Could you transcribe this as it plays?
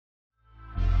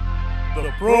The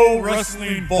Pro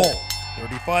Wrestling Vault.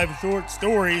 35 short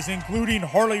stories including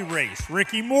Harley Race,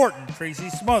 Ricky Morton, Tracy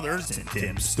Smothers, and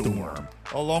Tim Storm.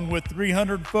 Along with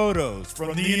 300 photos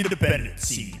from the independent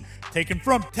scene, taken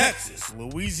from Texas,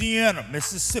 Louisiana,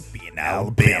 Mississippi, and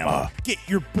Alabama. Get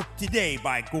your book today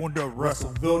by going to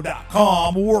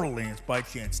WrestleVille.com or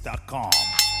LanceByChance.com.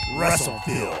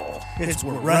 WrestleVille, it's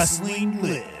where wrestling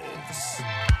lives.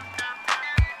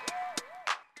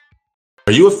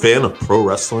 Are you a fan of pro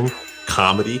wrestling,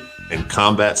 comedy, and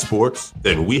combat sports?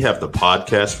 Then we have the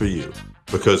podcast for you,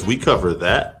 because we cover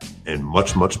that and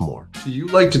much, much more. Do you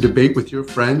like to debate with your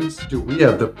friends? Do we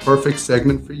have the perfect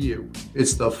segment for you?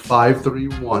 It's the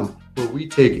 531, where we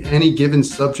take any given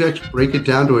subject, break it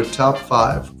down to a top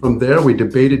 5. From there, we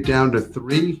debate it down to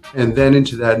 3, and then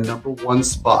into that number 1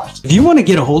 spot. If you want to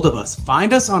get a hold of us,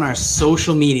 find us on our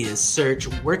social medias. Search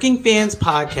Working Fans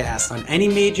Podcast on any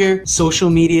major social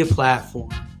media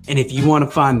platform. And if you want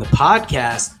to find the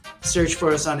podcast, search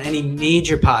for us on any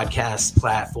major podcast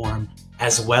platform,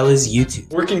 as well as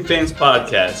YouTube. Working Fans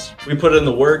Podcast. We put in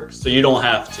the work so you don't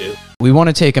have to. We want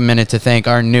to take a minute to thank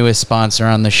our newest sponsor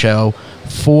on the show,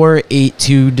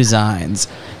 482 Designs.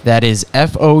 That is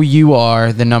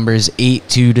FOUR, the numbers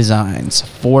 82 Designs,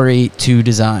 482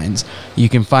 Designs. You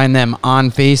can find them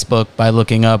on Facebook by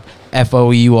looking up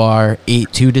FOUR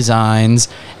 82 Designs,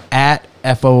 at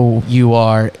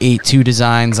FOUR 82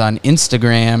 Designs on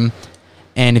Instagram.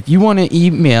 And if you want to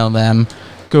email them,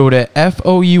 go to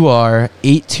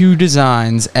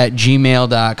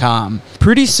FOUR82designs@gmail.com.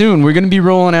 Pretty soon, we're going to be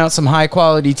rolling out some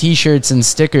high-quality t-shirts and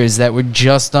stickers that were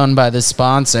just done by the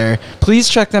sponsor. Please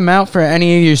check them out for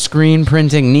any of your screen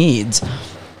printing needs.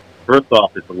 First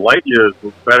off, it's light years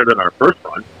better than our first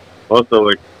run. Also,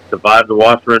 it survived the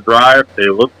washer and dryer. They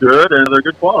look good, and they're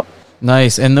good quality.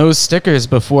 Nice. And those stickers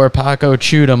before Paco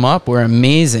chewed them up were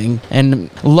amazing.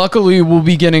 And luckily, we'll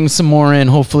be getting some more in,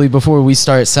 hopefully, before we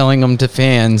start selling them to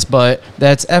fans. But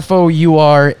that's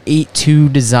FOUR 82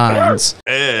 Designs.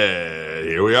 And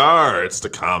here we are. It's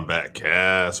the Combat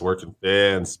Cast. Working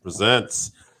Fans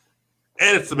presents.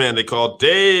 And it's the man they call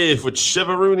Dave with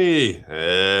Chevaruni.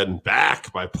 And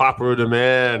back by popular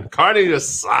demand, Carney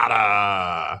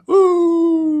Asada.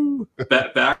 Woo!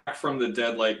 Back from the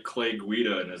dead like Clay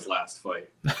Guida in his last fight.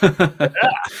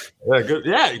 Good.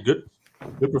 Yeah, good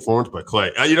performance by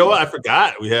Clay. You know what? I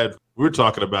forgot. We were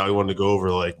talking about, we wanted to go over,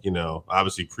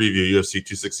 obviously preview UFC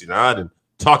 269 and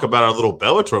talk about our little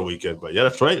Bellator weekend. But yeah,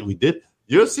 that's right. We did.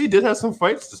 UFC did have some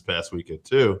fights this past weekend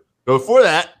too. But before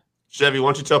that, Chevy, why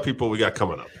don't you tell people what we got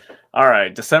coming up? All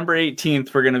right, December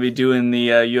 18th, we're going to be doing the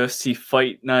UFC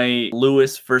Fight Night,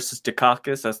 Lewis versus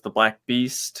Dukakis. That's the Black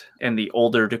Beast and the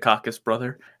older Dukakis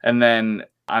brother. And then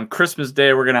on Christmas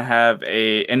Day, we're going to have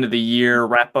a end of the year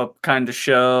wrap up kind of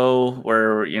show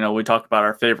where, we talk about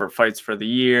our favorite fights for the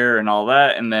year and all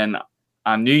that. And then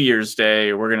on New Year's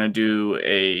Day, we're going to do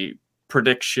a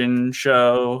prediction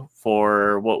show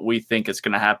for what we think is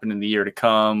going to happen in the year to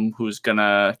come, who's going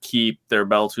to keep their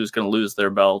belts, who's going to lose their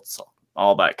belts,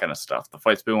 all that kind of stuff, the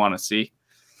fights we want to see.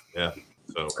 Yeah,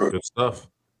 so good stuff.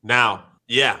 Now,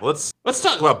 yeah, let's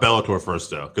talk about Bellator first,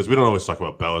 though, because we don't always talk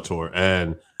about Bellator,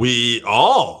 and we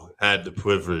all had the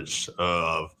privilege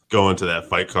of going to that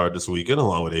fight card this weekend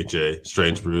along with AJ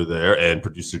Strangebrew there and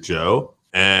producer Joe,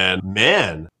 and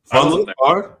man, fun little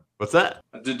card. What's that?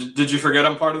 Did you forget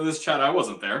I'm part of this chat? I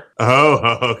wasn't there.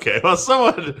 Oh, okay. Well,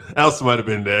 someone else might have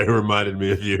been there who reminded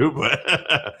me of you, but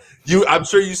I'm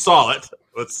sure you saw it.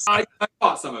 I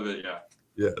caught some of it, yeah.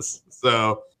 Yes.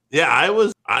 So, yeah,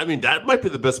 that might be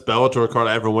the best Bellator card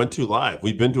I ever went to live.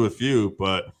 We've been to a few,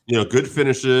 but, good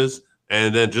finishes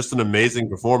and then just an amazing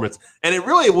performance. And it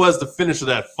really was the finish of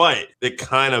that fight that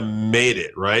kind of made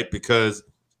it, right? Because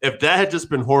if that had just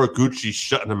been Horiguchi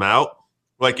shutting him out,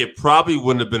 it probably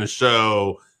wouldn't have been a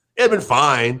show. It had been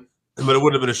fine, but it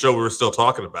wouldn't have been a show we were still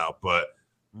talking about. But,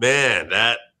 man,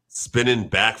 that spinning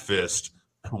back fist,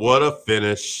 what a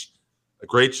finish. A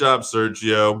great job,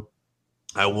 Sergio.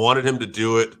 I wanted him to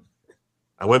do it.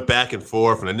 I went back and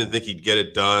forth, and I didn't think he'd get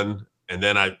it done. And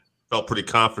then I felt pretty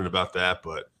confident about that.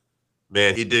 But,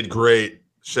 man, he did great.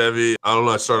 Chevy, I don't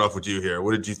know. I start off with you here.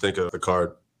 What did you think of the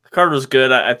card? Card was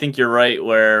good. I think you're right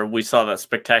where we saw that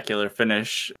spectacular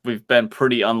finish. We've been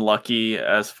pretty unlucky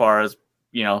as far as,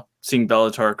 seeing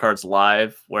Bellator cards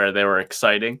live where they were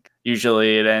exciting.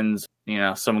 Usually it ends,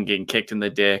 someone getting kicked in the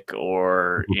dick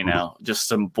or, just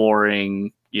some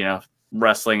boring,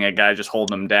 wrestling, a guy just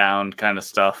holding them down kind of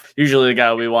stuff. Usually the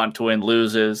guy we want to win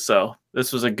loses. So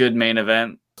this was a good main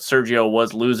event. Sergio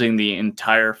was losing the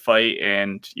entire fight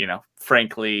and,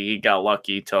 frankly, he got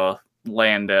lucky to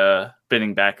land a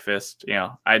spinning back fist.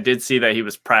 I did see that he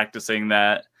was practicing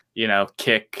that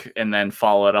kick and then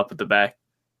follow it up with the back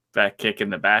kick in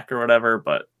the back or whatever.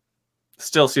 But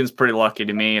still seems pretty lucky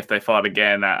to me. If they fought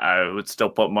again, I would still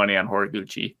put money on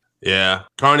Horiguchi. Yeah.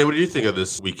 Carney, what do you think of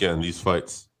this weekend, these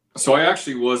fights? So I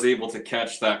actually was able to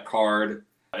catch that card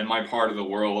in my part of the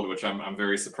world, which I'm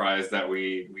very surprised that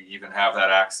we even have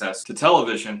that access to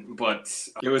television. But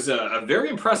it was a very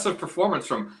impressive performance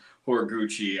from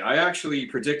Horiguchi. I actually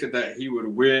predicted that he would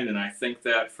win, and I think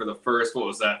that for the first,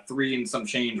 3 and some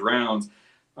change rounds,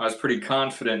 I was pretty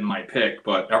confident in my pick,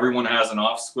 but everyone has an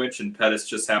off switch, and Pettis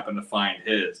just happened to find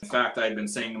his. In fact, I had been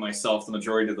saying to myself the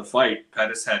majority of the fight,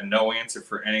 Pettis had no answer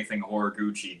for anything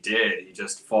Horiguchi did. He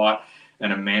just fought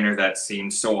in a manner that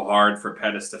seemed so hard for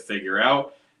Pettis to figure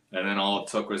out. And then all it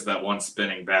took was that one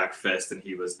spinning back fist, and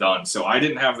he was done. So I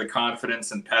didn't have the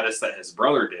confidence in Pettis that his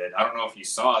brother did. I don't know if you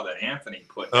saw that Anthony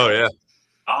put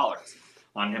 $dollars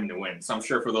on him to win. So I'm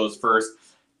sure for those first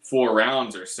 4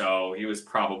 rounds or so, he was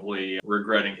probably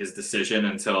regretting his decision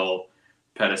until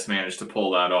Pettis managed to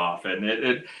pull that off. And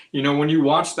it when you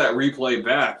watch that replay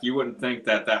back, you wouldn't think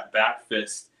that back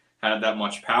fist had that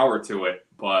much power to it,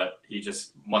 but he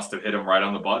just must have hit him right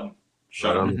on the button.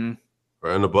 Shut him. Mm-hmm.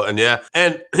 Right on the button, yeah.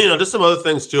 And, just some other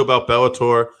things, too, about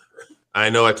Bellator. I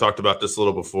know I talked about this a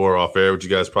little before off air with you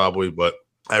guys probably, but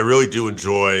I really do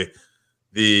enjoy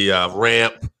the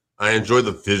ramp. I enjoy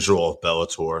the visual of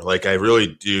Bellator. Like, I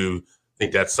really do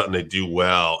think that's something they do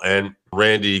well. And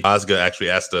Randy Osga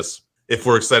actually asked us if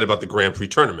we're excited about the Grand Prix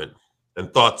tournament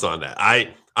and thoughts on that.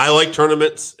 I like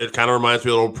tournaments. It kind of reminds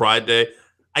me of Old Pride Day.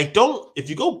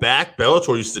 If you go back,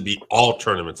 Bellator used to be all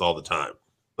tournaments all the time.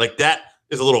 Like, that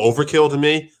is a little overkill to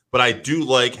me, but I do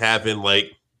like having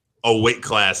like a weight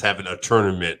class having a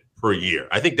tournament per year.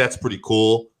 I think that's pretty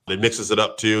cool. It mixes it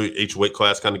up too. Each weight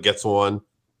class kind of gets one.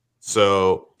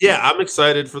 So yeah, I'm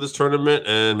excited for this tournament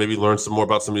and maybe learn some more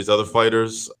about some of these other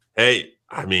fighters. Hey,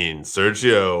 I mean,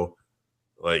 Sergio,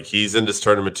 like he's in this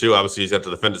tournament too. Obviously he's got to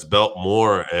defend his belt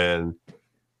more, and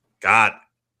God,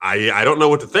 I don't know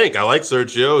what to think. I like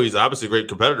Sergio. He's obviously a great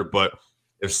competitor, but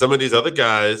if some of these other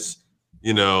guys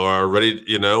are ready,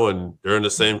 and they're in the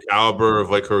same caliber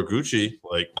of like Horiguchi,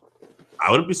 like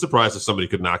I wouldn't be surprised if somebody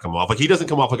could knock him off. Like he doesn't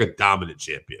come off like a dominant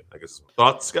champion, I guess.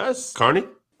 Thoughts, guys? Carney?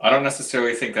 I don't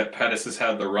necessarily think that Pettis has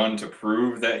had the run to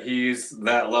prove that he's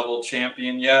that level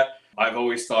champion yet. I've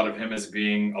always thought of him as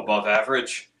being above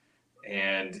average,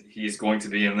 and he's going to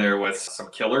be in there with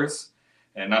some killers.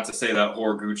 And not to say that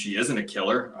Horiguchi isn't a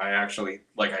killer. I actually,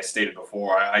 like I stated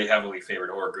before, I heavily favored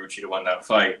Horiguchi to win that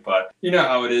fight. But you know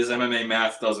how it is. MMA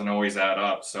math doesn't always add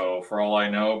up. So for all I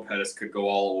know, Pettis could go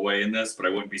all the way in this, but I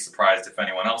wouldn't be surprised if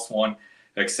anyone else won,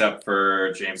 except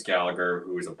for James Gallagher,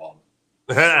 who is a bum.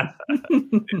 I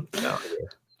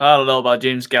don't know about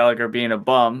James Gallagher being a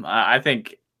bum. I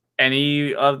think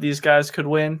any of these guys could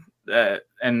win.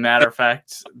 And matter of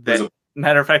fact,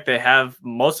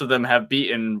 most of them have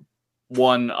beaten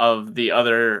one of the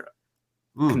other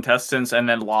contestants and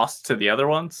then lost to the other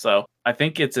one. So I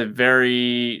think it's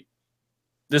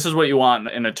this is what you want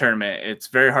in a tournament. It's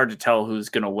very hard to tell who's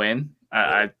going to win.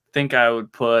 I think I would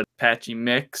put Patchy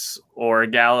Mix or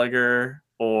Gallagher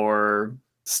or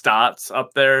Stotts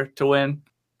up there to win,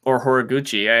 or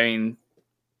Horiguchi. I mean,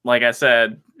 like I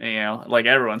said, like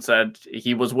everyone said,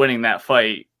 he was winning that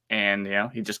fight, and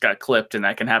he just got clipped, and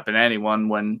that can happen to anyone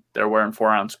when they're wearing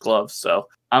 4-ounce gloves. So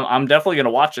I'm definitely going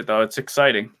to watch it, though. It's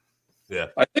exciting. Yeah.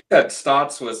 I think that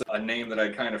Stotts was a name that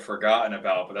I'd kind of forgotten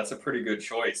about, but that's a pretty good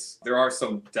choice. There are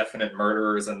some definite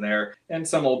murderers in there and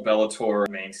some old Bellator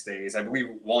mainstays. I believe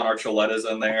Juan Archuleta's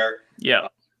in there. Yeah.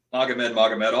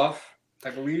 Magomedov, I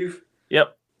believe.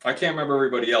 Yep. I can't remember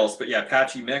everybody else, but yeah,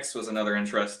 Patchy Mix was another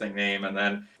interesting name. And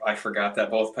then I forgot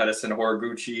that both Pettis and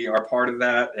Horiguchi are part of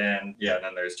that. And yeah,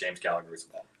 then there's James Gallagher as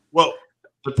well. Well,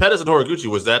 the Pettis and Horiguchi,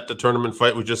 was that the tournament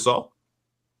fight we just saw?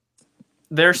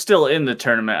 They're still in the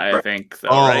tournament, I think, though,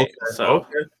 right? Okay. So,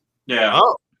 okay. Yeah.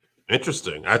 Oh,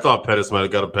 interesting. I thought Pettis might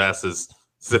have got to pass his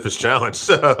stiffest challenge.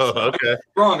 So, okay.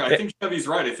 Wrong. I think Chevy's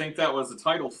right. I think that was a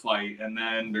title fight, and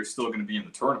then they're still going to be in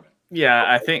the tournament. Yeah,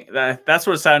 I think that's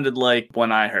what it sounded like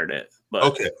when I heard it. But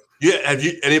okay. Yeah.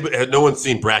 Had no one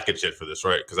seen brackets yet for this,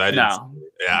 right? Because I didn't. No.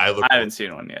 Yeah, I haven't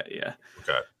seen one yet. Yeah.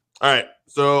 Okay. All right.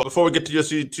 So before we get to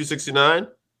UFC 269,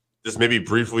 just maybe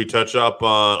briefly touch up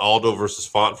on Aldo versus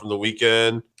Font from the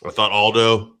weekend. I thought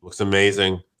Aldo looks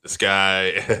amazing. This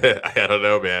guy, I don't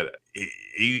know, man.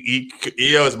 He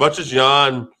as much as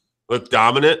Jan looked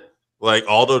dominant, like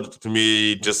Aldo to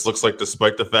me just looks like,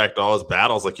 despite the fact all his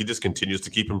battles, like he just continues to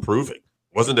keep improving.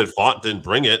 Wasn't that Font didn't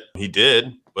bring it? He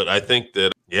did, but I think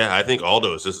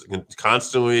Aldo is just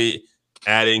constantly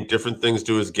adding different things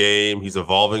to his game. He's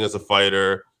evolving as a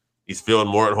fighter. He's feeling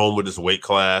more at home with his weight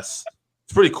class.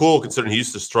 It's pretty cool considering he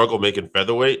used to struggle making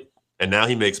featherweight, and now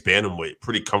he makes bantamweight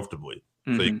pretty comfortably.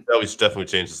 So you can tell he's definitely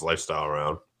changed his lifestyle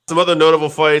around. Some other notable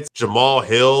fights, Jamal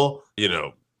Hill,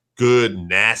 good,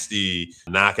 nasty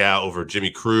knockout over Jimmy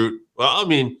Crute. Well, I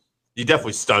mean, he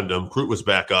definitely stunned him. Crute was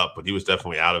back up, but he was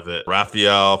definitely out of it.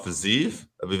 Rafael Fiziev,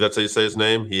 I believe that's how you say his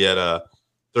name. He had a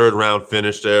third-round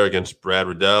finish there against Brad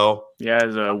Riddell. Yeah,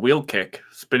 it's a wheel kick,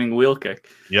 spinning wheel kick.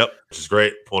 Yep, which is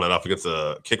great. Pulling it off against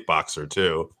a kickboxer,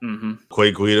 too. Mm-hmm.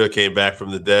 Guida came back from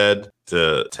the dead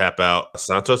to tap out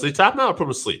Santos. Did he tap him out or put him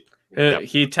to sleep?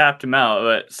 He tapped him out,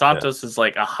 but Santos is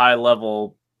like a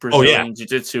high-level Brazilian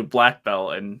Jiu-Jitsu black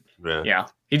belt, and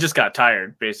he just got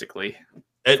tired, basically,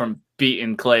 from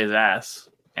beating Clay's ass.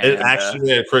 And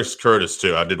actually, Chris Curtis,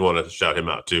 too. I did want to shout him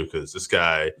out, too, because this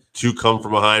guy, 2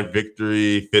 come-from-behind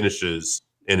victory finishes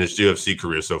in his UFC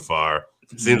career so far.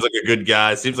 Seems like a good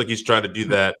guy. Seems like he's trying to do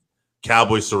that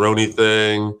Cowboy Cerrone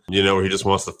thing, where he just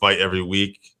wants to fight every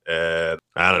week. And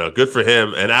I don't know. Good for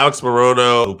him. And Alex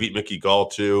Morono, who beat Mickey Gall,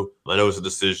 too. I know it was a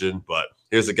decision, but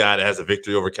here's a guy that has a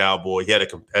victory over Cowboy. He had a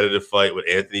competitive fight with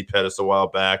Anthony Pettis a while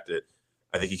back that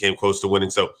I think he came close to winning.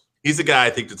 So he's a guy I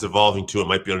think that's evolving, too. It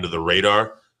might be under the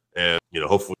radar. And,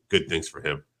 hopefully good things for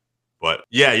him. But,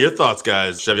 yeah, your thoughts,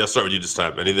 guys. Chevy, I'll start with you this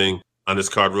time. Anything on this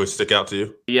card really stick out to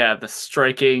you? Yeah, the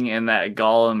striking in that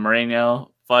Gall and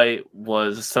Moreno fight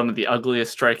was some of the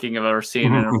ugliest striking I've ever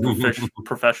seen in a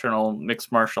professional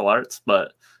mixed martial arts. But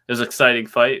it was an exciting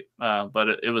fight, but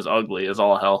it was ugly as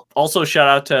all hell. Also, shout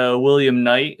out to William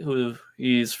Knight, who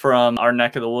he's from our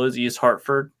neck of the woods, East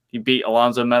Hartford. He beat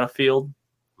Alonzo Metafield.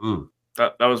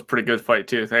 That was a pretty good fight,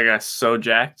 too. That guy's so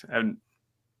jacked. And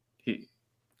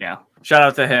shout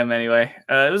out to him anyway.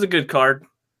 It was a good card.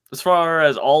 As far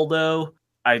as Aldo,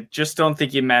 I just don't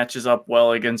think he matches up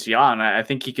well against Jan. I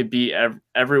think he could beat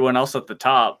everyone else at the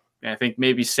top. I think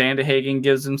maybe Sandhagen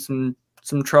gives him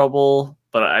some trouble,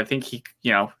 but I think he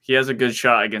has a good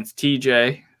shot against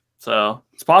TJ. So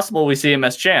it's possible we see him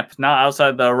as champ, not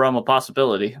outside the realm of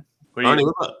possibility. Carney,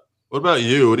 what about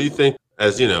you? What do you think,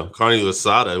 as Carney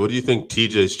Lasada, what do you think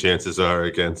TJ's chances are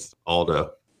against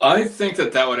Aldo? I think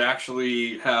that would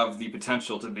actually have the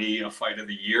potential to be a fight of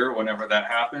the year whenever that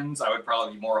happens. I would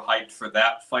probably be more hyped for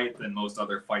that fight than most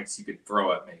other fights you could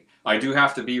throw at me. I do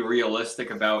have to be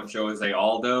realistic about Jose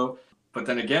Aldo, but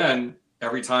then again,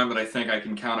 every time that I think I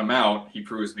can count him out, he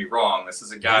proves me wrong. This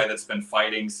is a guy that's been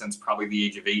fighting since probably the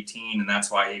age of 18, and that's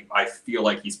why I feel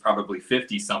like he's probably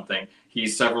 50-something.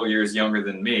 He's several years younger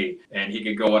than me, and he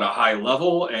could go at a high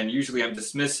level, and usually I'm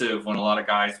dismissive when a lot of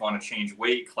guys want to change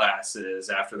weight classes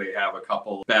after they have a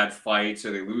couple bad fights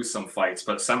or they lose some fights,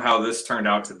 but somehow this turned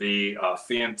out to be a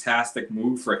fantastic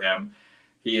move for him.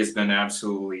 He has been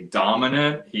absolutely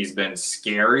dominant. He's been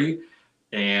scary.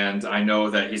 And I know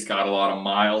that he's got a lot of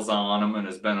miles on him and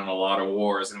has been in a lot of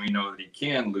wars, and we know that he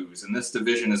can lose. And this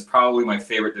division is probably my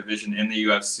favorite division in the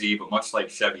UFC, but much like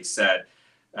Chevy said,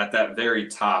 at that very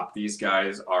top, these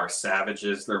guys are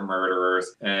savages, they're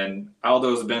murderers. And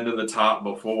Aldo's been to the top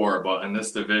before, but in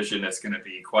this division, it's going to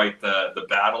be quite the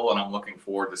battle, and I'm looking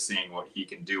forward to seeing what he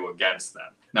can do against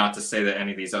them. Not to say that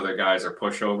any of these other guys are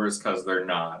pushovers, because they're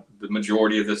not. The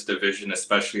majority of this division,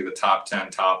 especially the top 10,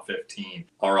 top 15,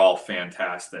 are all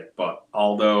fantastic. But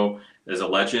Aldo is a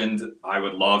legend. I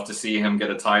would love to see him get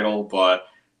a title, but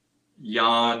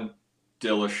Jan,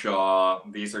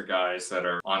 Dillashaw, these are guys that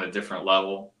are on a different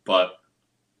level, but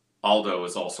Aldo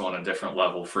is also on a different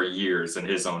level for years in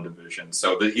his own division.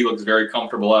 So he looks very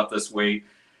comfortable at this weight,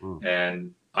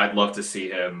 and I'd love to see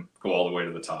him go all the way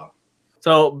to the top.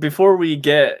 So before we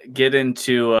get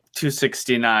into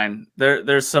 269,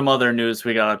 there's some other news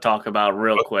we got to talk about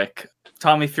real quick.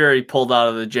 Tommy Fury pulled out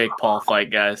of the Jake Paul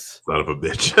fight, guys. Son of a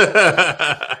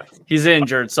bitch. He's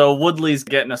injured, so Woodley's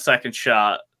getting a second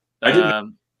shot. I didn't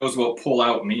know what pull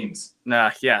out means.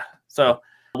 Yeah. So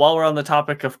while we're on the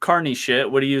topic of Carney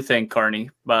shit, what do you think,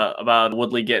 Carney, about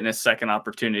Woodley getting his second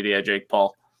opportunity at Jake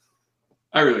Paul?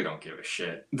 I really don't give a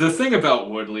shit. The thing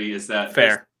about Woodley is that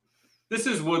this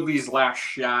is Woodley's last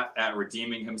shot at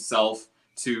redeeming himself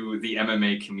to the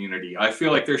MMA community. I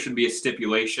feel like there should be a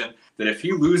stipulation that if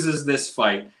he loses this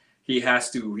fight, he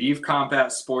has to leave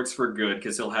combat sports for good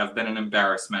because he'll have been an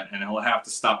embarrassment, and he'll have to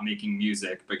stop making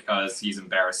music because he's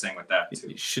embarrassing with that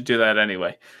too. You should do that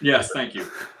anyway. Yes, thank you.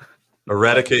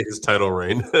 Eradicate his title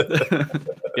reign.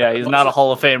 Yeah, he's not a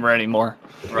Hall of Famer anymore.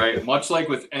 Right. Much like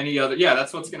with any other. Yeah,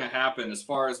 that's what's going to happen. As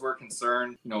far as we're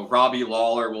concerned, Robbie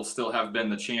Lawler will still have been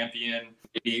the champion.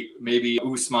 Maybe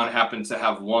Usman happened to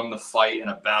have won the fight in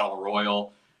a battle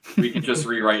royal. We can just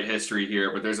rewrite history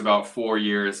here, but there's about 4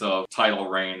 years of title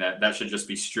reign that should just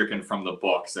be stricken from the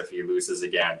books if he loses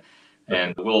again.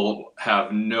 and will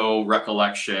have no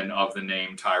recollection of the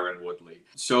name Tyron Woodley.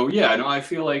 So yeah, no, I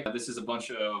feel like this is a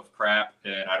bunch of crap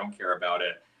and I don't care about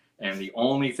it. And the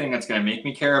only thing that's going to make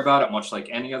me care about it, much like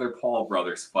any other Paul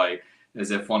brothers fight, is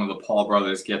if one of the Paul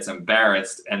brothers gets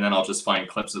embarrassed, and then I'll just find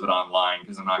clips of it online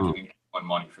because I'm not giving anyone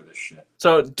money for this shit.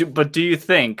 So, do you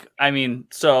think, I mean,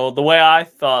 so the way I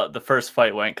thought the first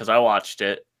fight went, because I watched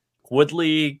it,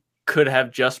 Woodley could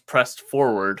have just pressed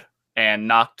forward and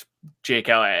knocked Jake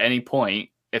out at any point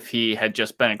if he had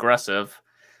just been aggressive.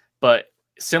 But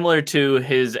similar to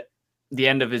the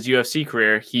end of his UFC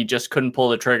career, he just couldn't pull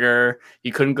the trigger.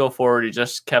 He couldn't go forward. He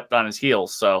just kept on his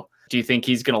heels. So do you think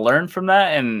he's going to learn from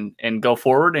that and go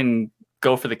forward and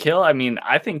go for the kill? I mean,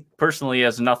 I think personally he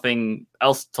has nothing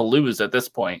else to lose at this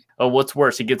point. Oh, what's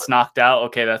worse? He gets knocked out.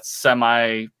 Okay, that's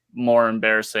semi more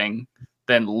embarrassing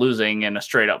than losing in a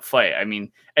straight up fight. I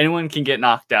mean, anyone can get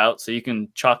knocked out, so you can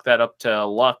chalk that up to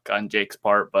luck on Jake's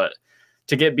part. But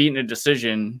to get beaten in a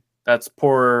decision, that's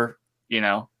poor,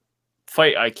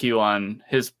 fight IQ on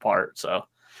his part. So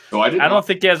I don't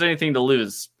think he has anything to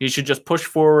lose. He should just push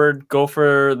forward, go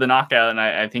for the knockout, and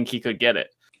I think he could get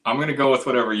it. I'm going to go with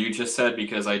whatever you just said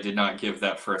because I did not give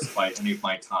that first fight any of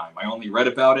my time. I only read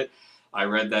about it. I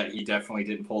read that he definitely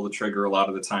didn't pull the trigger a lot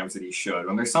of the times that he should.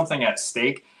 When there's something at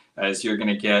stake, as you're going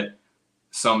to get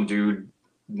some dude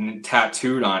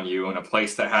tattooed on you in a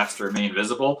place that has to remain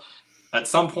visible, at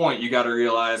some point you got to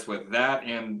realize with that,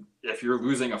 and if you're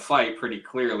losing a fight pretty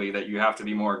clearly, that you have to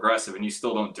be more aggressive, and you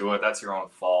still don't do it, that's your own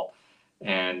fault.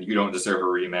 And you don't deserve a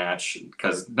rematch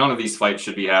because none of these fights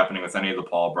should be happening with any of the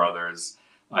Paul brothers.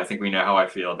 I think we know how I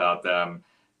feel about them.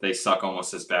 They suck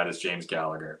almost as bad as James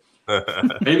Gallagher.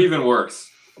 Maybe even worse.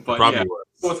 But Probably yeah,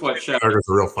 worse. with what Gallagher's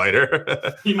a real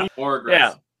fighter. he needs more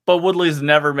aggressive. Yeah, but Woodley's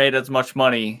never made as much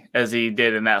money as he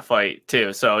did in that fight,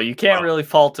 too. So you can't really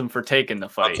fault him for taking the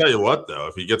fight. I'll tell you what, though,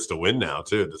 if he gets to win now,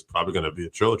 too, there's probably going to be a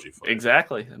trilogy fight.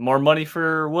 Exactly. More money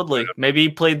for Woodley. Maybe he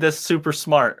played this super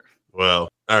smart. Well,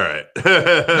 all right.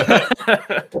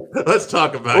 Let's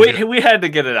talk about we had to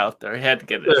get it out there. He had to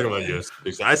get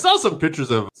it. I saw some pictures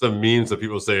of some memes of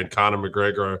people saying Conor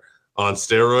McGregor on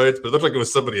steroids, but it looked like it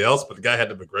was somebody else, but the guy had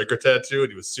the McGregor tattoo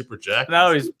and he was super jacked.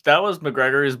 No, that was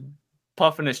McGregor. He's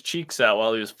puffing his cheeks out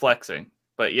while he was flexing.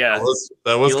 But yeah.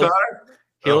 That was Conor?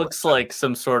 He looks like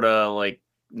some sort of like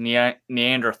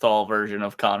Neanderthal version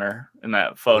of Conor in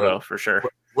that photo for sure.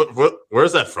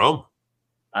 Where's that from?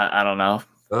 I don't know.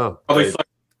 Oh, probably in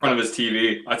front of his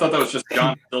TV. I thought that was just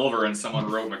John Silver and someone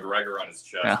wrote McGregor on his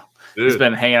chest. Yeah, he's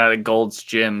been hanging out at Gold's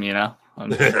Gym,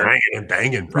 I'm sure. Hanging and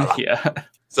banging, bro. Yeah.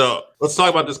 So let's talk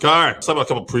about this card. Let's talk about a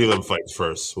couple prelim fights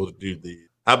first. We'll do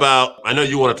how about? I know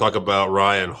you want to talk about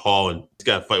Ryan Hall, and he's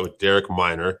got a fight with Derek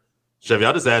Minor. Chevy,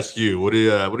 I'll just ask you, what are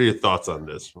your thoughts on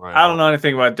this? Ryan I don't know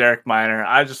anything about Derek Minor.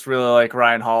 I just really like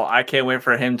Ryan Hall. I can't wait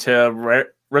for him to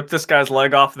rip this guy's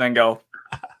leg off and then go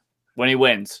when he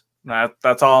wins.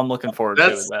 That's all I'm looking forward to.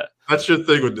 With that. That's your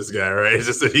thing with this guy, right? It's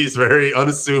just that he's very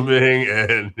unassuming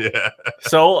and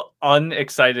so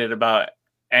unexcited about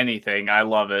anything. I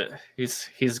love it.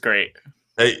 He's great.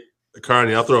 Hey,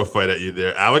 Carney, I'll throw a fight at you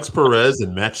there. Alex Perez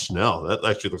and Matt Schnell. That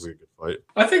actually looks like a good fight.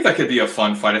 I think that could be a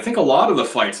fun fight. I think a lot of the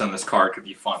fights on this card could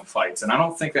be fun fights, and I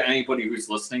don't think that anybody who's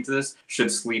listening to this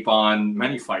should sleep on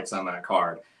many fights on that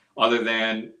card. Other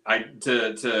than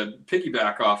to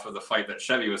piggyback off of the fight that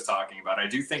Chevy was talking about, I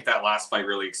do think that last fight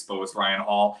really exposed Ryan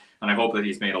Hall, and I hope that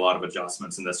he's made a lot of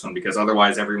adjustments in this one because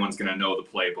otherwise everyone's going to know the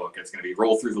playbook. It's going to be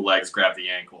roll through the legs, grab the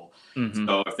ankle. Mm-hmm.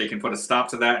 So if they can put a stop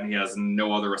to that and he has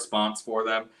no other response for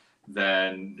them,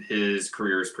 then his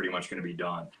career is pretty much going to be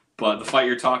done. But the fight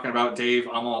you're talking about, Dave,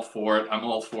 I'm all for it. I'm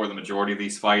all for the majority of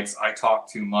these fights. I talk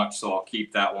too much, so I'll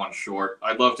keep that one short.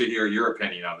 I'd love to hear your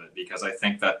opinion of it because I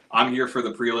think that I'm here for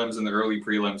the prelims and the early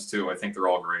prelims too. I think they're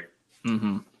all great.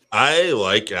 Mm-hmm. I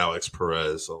like Alex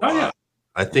Perez a lot. Oh, yeah.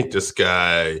 I think this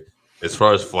guy, as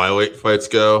far as flyweight fights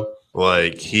go,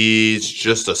 like he's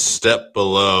just a step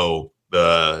below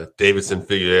the Davidson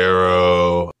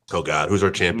Figueroa. Oh God, who's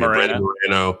our champion? Brandon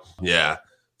Moreno. Yeah.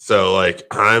 So I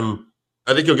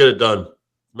think he'll get it done.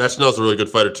 Matt Schnell's a really good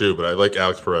fighter too, but I like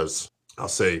Alex Perez. I'll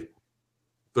say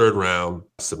third round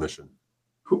submission.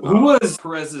 Who was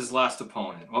Perez's last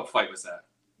opponent? What fight was that?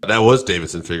 That was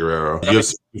Davidson Figueroa,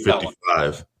 UFC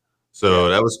 255. So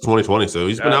that was 2020. So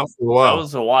he's been out for a while. That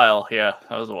was a while. Yeah,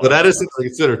 that was a while. But that is something to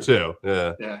consider too.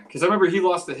 Yeah. Yeah, because I remember he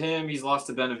lost to him. He's lost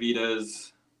to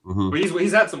Benavidez. Mm-hmm. But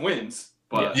he's had some wins.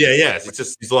 But yeah. It's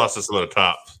just he's lost to some of the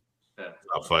top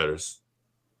fighters.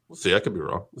 We'll see. I could be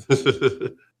wrong.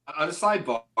 On a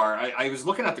sidebar, I was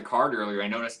looking at the card earlier. I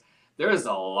noticed there is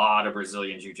a lot of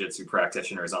Brazilian Jiu-Jitsu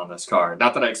practitioners on this card.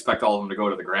 Not that I expect all of them to go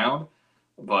to the ground,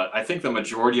 But I think the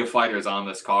majority of fighters on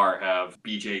this card have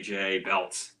BJJ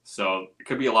belts. So it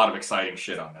could be a lot of exciting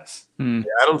shit on this. I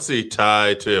don't see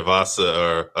Tai Tuivasa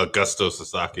or Augusto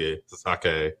Sasaki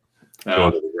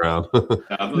going to the ground.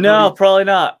 No, probably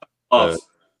not.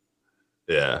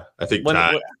 Yeah, I think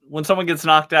when someone gets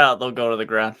knocked out, they'll go to the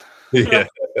ground. Yeah.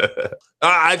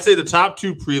 I'd say the top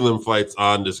 2 prelim fights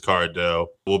on this card, though,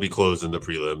 will be closing the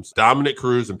prelims. Dominic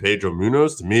Cruz and Pedro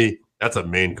Munoz, to me, that's a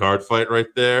main card fight right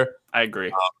there. I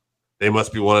agree. They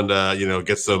must be wanting to,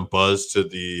 get some buzz to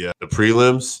the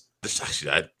prelims.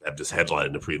 Actually, I have this headline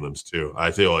in the prelims, too.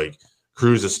 I feel like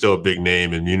Cruz is still a big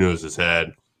name, and Munoz has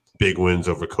had big wins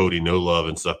over Cody No Love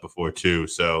and stuff before, too.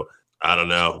 So, I don't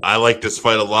know. I like this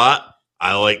fight a lot.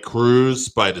 I like Cruz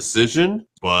by decision,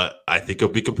 but I think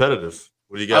it'll be competitive.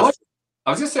 What do you guys think?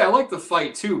 I was going to say, I like the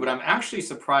fight too, but I'm actually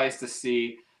surprised to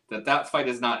see that fight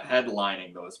is not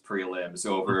headlining those prelims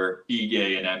over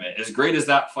Ige and Emmett. As great as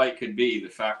that fight could be, the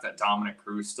fact that Dominic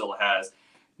Cruz still has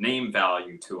name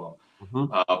value to him.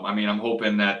 I'm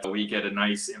hoping that we get a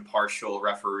nice impartial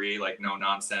referee like no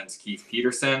nonsense Keith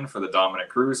Peterson for the Dominic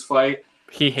Cruz fight.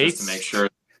 He hates to make sure.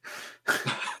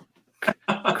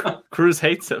 Cruz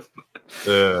hates him.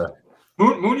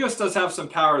 Munoz does have some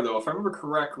power, though. If I remember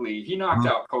correctly, he knocked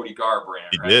out Cody Garbrandt.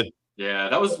 He right? did.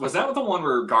 Yeah, was that the one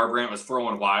where Garbrandt was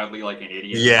throwing wildly like an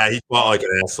idiot? Yeah, he fought like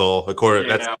an asshole.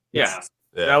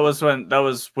 That was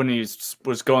when he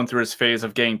was going through his phase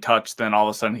of getting touched. Then all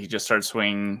of a sudden, he just started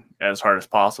swinging as hard as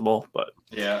possible. But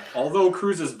yeah, although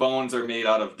Cruz's bones are made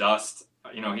out of dust,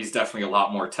 he's definitely a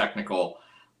lot more technical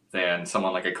than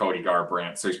someone like a Cody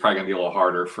Garbrandt. So he's probably going to be a little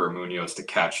harder for Munoz to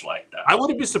catch like that. I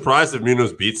wouldn't be surprised if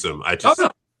Munoz beats him. I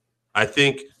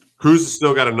think Cruz has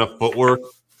still got enough footwork.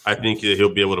 I think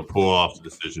he'll be able to pull off the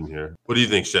decision here. What do you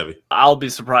think, Chevy? I'll be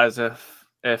surprised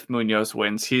if Munoz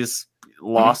wins. He's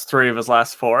lost 3 of his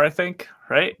last 4, I think,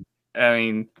 right? I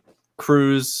mean,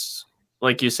 Cruz,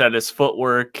 like you said, his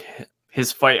footwork,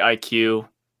 his fight IQ,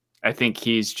 I think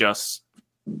he's just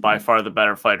by far the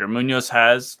better fighter. Munoz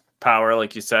has power,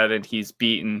 like you said, and he's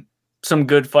beaten some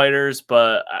good fighters,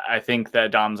 but I think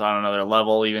that Dom's on another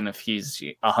level, even if he's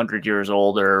 100 years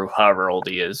old or however old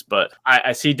he is. But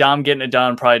I see Dom getting it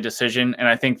done, probably decision, and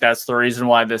I think that's the reason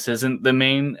why this isn't the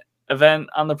main event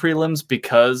on the prelims,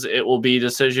 because it will be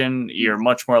decision. You're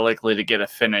much more likely to get a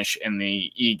finish in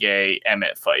the Ige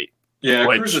Emmett fight. Yeah,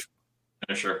 Cruz is a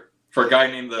finisher for a guy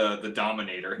named the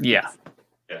Dominator. Yeah.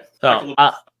 So,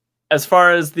 as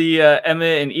far as the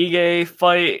Emmett and Ige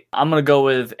fight, I'm going to go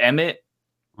with Emmett.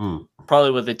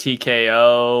 Probably with a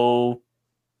TKO.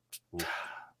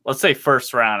 Let's say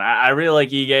first round. I really like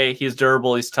Ige. He's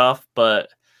durable. He's tough. But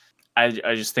I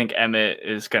just think Emmett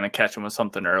is going to catch him with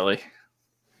something early.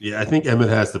 Yeah, I think Emmett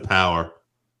has the power.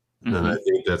 And I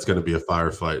think that's going to be a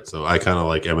firefight. So I kind of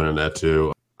like Emmett in that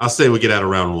too. I'll say we get out of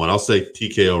round 1. I'll say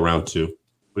TKO round 2. What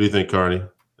do you think, Carney?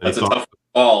 That's a tough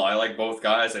call. I like both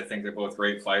guys. I think they're both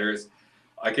great fighters.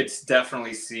 I could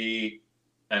definitely see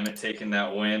Emmett taking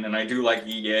that win, and I do like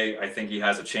Ige. I think he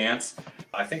has a chance.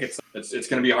 I think it's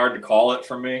going to be hard to call it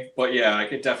for me, but yeah, I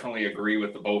could definitely agree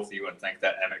with the both of you and think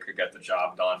that Emmett could get the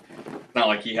job done. It's not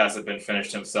like he hasn't been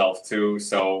finished himself too,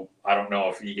 so I don't know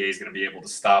if Ige is going to be able to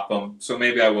stop him. So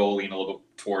maybe I will lean a little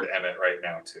toward Emmett right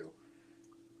now too.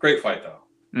 Great fight though.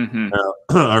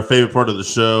 Our favorite part of the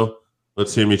show.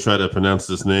 Let's hear me try to pronounce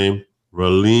this name.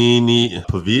 Rolini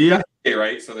Pavia. Okay,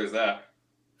 right. So there's that.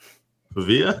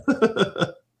 Pavia.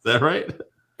 Is that right?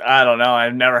 I don't know.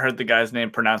 I've never heard the guy's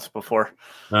name pronounced before.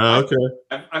 Okay.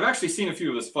 I've actually seen a few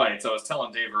of his fights. I was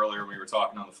telling Dave earlier when we were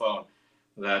talking on the phone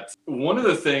that one of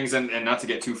the things, and not to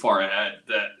get too far ahead,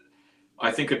 that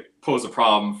I think could pose a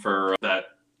problem for that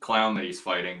clown that he's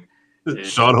fighting.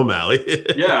 Sean O'Malley.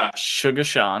 Yeah. Sugar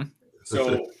Sean.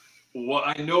 So what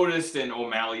I noticed in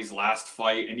O'Malley's last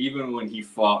fight, and even when he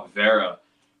fought Vera,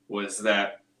 was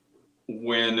that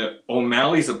when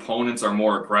O'Malley's opponents are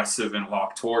more aggressive and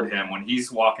walk toward him, when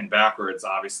he's walking backwards,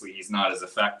 obviously he's not as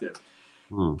effective.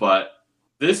 But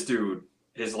this dude,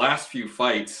 his last few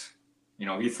fights,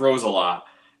 he throws a lot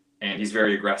and he's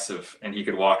very aggressive and he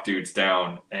could walk dudes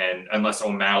down. And unless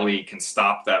O'Malley can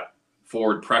stop that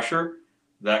forward pressure,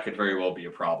 that could very well be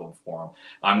a problem for him.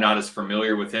 I'm not as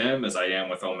familiar with him as I am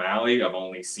with O'Malley. I've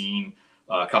only seen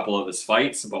a couple of his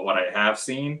fights, but what I have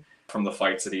seen from the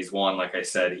fights that he's won, like I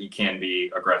said, he can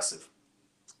be aggressive.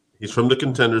 He's from the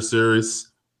Contender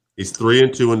Series. He's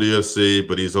 3-2 in the UFC,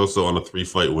 but he's also on a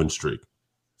 3-fight win streak.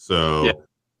 So, yeah.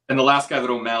 And the last guy that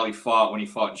O'Malley fought when he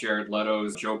fought Jared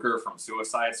Leto's Joker from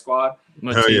Suicide Squad,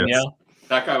 yes.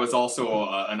 That guy was also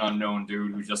an unknown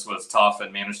dude who just was tough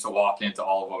and managed to walk into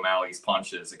all of O'Malley's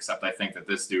punches, except I think that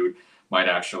this dude might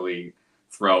actually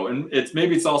throw. And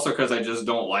it's also because I just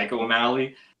don't like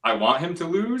O'Malley. I want him to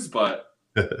lose, but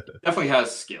definitely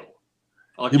has skill.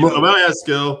 O'Malley has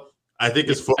skill. I think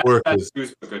his footwork is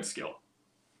a good skill.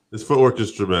 His footwork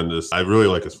is tremendous. I really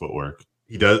like his footwork.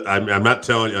 He does. I'm not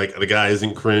telling you like the guy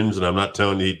isn't cringe, and I'm not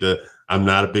telling you I'm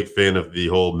not a big fan of the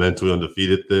whole mentally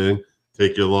undefeated thing.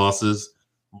 Take your losses,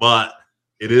 but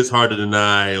it is hard to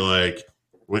deny. Like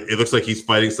when it looks like he's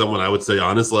fighting someone I would say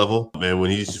on his level. Man,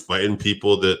 when he's fighting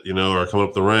people that are coming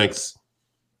up the ranks,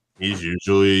 he's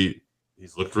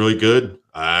looked really good.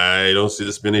 I don't see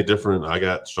this being any different. I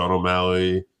got Sean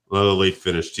O'Malley, another late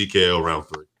finish, TKO round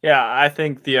 3. Yeah, I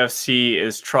think the UFC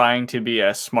is trying to be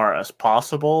as smart as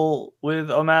possible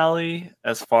with O'Malley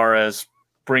as far as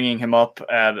bringing him up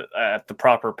at the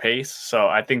proper pace. So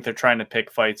I think they're trying to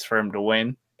pick fights for him to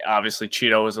win. Obviously,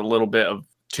 Cheeto was a little bit of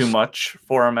too much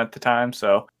for him at the time.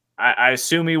 So I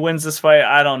assume he wins this fight.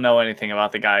 I don't know anything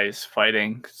about the guy he's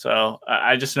fighting. So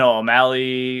I just know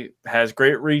O'Malley has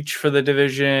great reach for the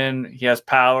division. He has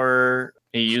power.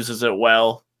 He uses it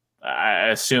well. I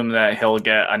assume that he'll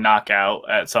get a knockout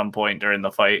at some point during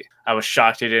the fight. I was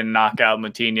shocked he didn't knock out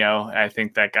Moutinho. I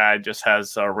think that guy just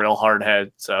has a real hard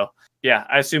head. So, yeah,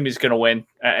 I assume he's going to win.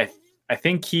 I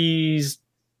think he's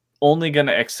only going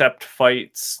to accept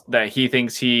fights that he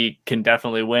thinks he can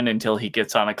definitely win until he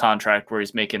gets on a contract where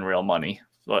he's making real money,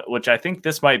 which I think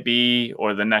this might be,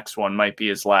 or the next one might be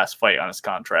his last fight on his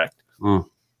contract.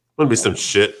 Wouldn't be some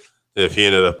shit if he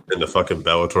ended up in the fucking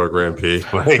Bellator Grand Prix.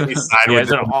 Like he signed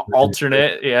with an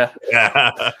alternate, yeah.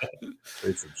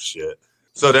 Some shit.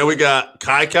 So then we got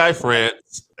Kai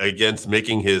France against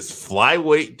making his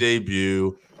flyweight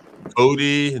debut,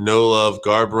 Cody No Love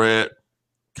Garbrandt.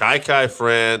 Kai Kara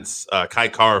France, is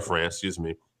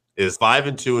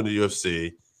 5-2 in the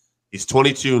UFC. He's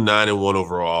 22-9-1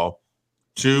 overall.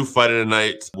 2 fight of the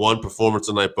night, 1 performance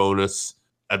of the night bonus.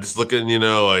 I'm just looking,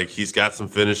 like he's got some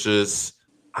finishes.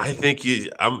 I think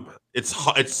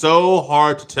it's so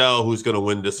hard to tell who's going to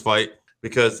win this fight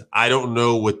because I don't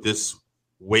know what this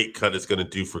weight cut is going to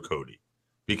do for Cody.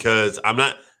 Because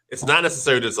it's not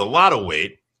necessarily there's a lot of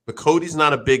weight, but Cody's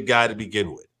not a big guy to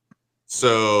begin with.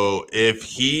 So if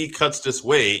he cuts this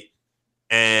weight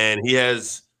and he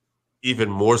has even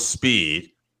more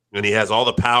speed and he has all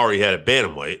the power he had at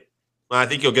bantamweight, I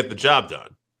think he'll get the job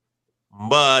done.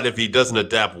 But if he doesn't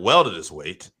adapt well to this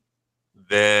weight,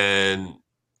 then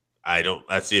I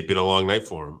see it being a long night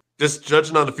for him. Just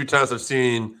judging on the few times I've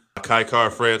seen Kai Kara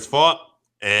France fought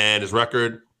and his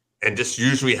record and just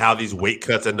usually how these weight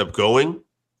cuts end up going,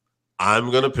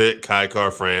 I'm going to pick Kai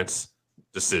Kara France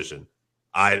decision.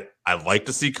 I'd like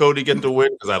to see Cody get the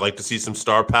win because I'd like to see some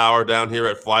star power down here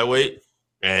at flyweight.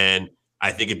 And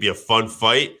I think it'd be a fun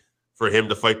fight for him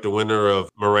to fight the winner of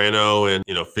Moreno and,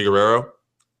 Figueroa.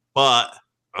 But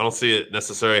I don't see it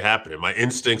necessarily happening. My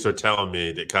instincts are telling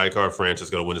me that Kai Kara France is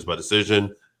going to win this by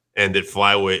decision and that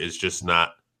flyweight is just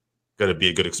not going to be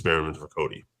a good experiment for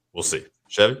Cody. We'll see.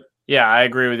 Chevy? Yeah, I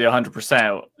agree with you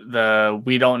 100%.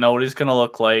 We don't know what he's going to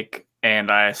look like. And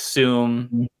I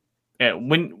assume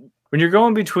when you're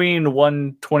going between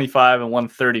 125 and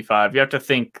 135, you have to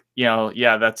think,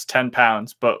 that's 10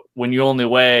 pounds. But when you only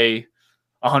weigh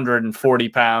 140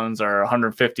 pounds or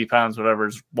 150 pounds, whatever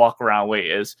his walk around weight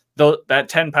is, that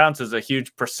 10 pounds is a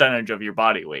huge percentage of your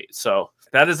body weight. So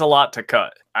that is a lot to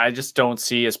cut. I just don't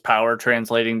see his power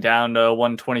translating down to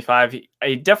 125.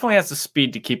 He definitely has the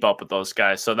speed to keep up with those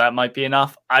guys. So that might be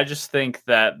enough. I just think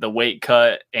that the weight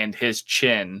cut and his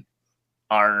chin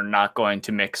are not going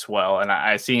to mix well. And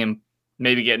I see him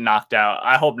maybe get knocked out.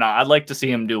 I hope not. I'd like to see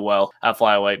him do well at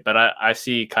flyweight, but I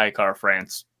see Kai Kara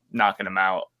France knocking him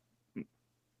out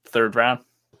 3rd round.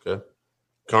 Okay.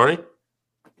 Carney?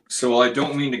 So I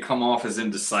don't mean to come off as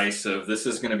indecisive. This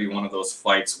is going to be one of those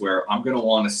fights where I'm going to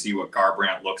want to see what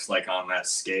Garbrandt looks like on that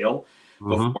scale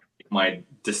before I make my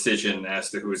decision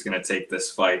as to who's going to take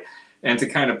this fight. And to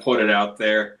kind of put it out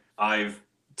there, I've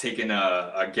taken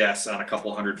a guess on a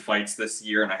couple hundred fights this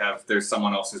year, and there's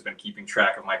someone else who's been keeping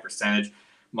track of my percentage.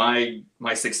 My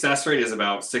success rate is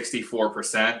about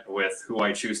 64% with who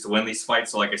I choose to win these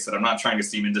fights. So like I said, I'm not trying to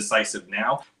seem indecisive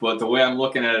now, but the way I'm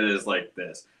looking at it is like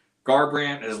this.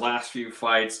 Garbrandt, his last few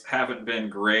fights haven't been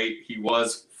great. He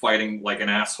was fighting like an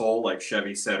asshole, like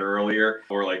Chevy said earlier,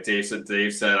 or like Dave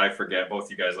said, I forget. Both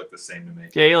you guys look the same to me.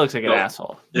 Yeah, he looks like an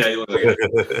asshole. Yeah, he looks like an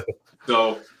asshole.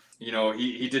 So,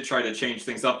 he did try to change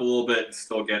things up a little bit,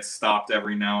 still gets stopped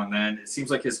every now and then. It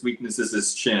seems like his weakness is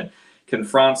his chin. Can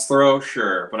France throw?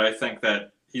 Sure. But I think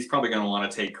that he's probably going to want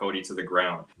to take Cody to the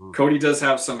ground. Cody does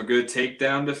have some good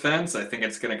takedown defense. I think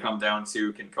it's going to come down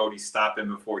to, can Cody stop him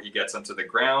before he gets him to the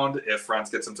ground? If Franz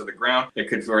gets him to the ground, it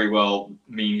could very well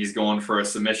mean he's going for a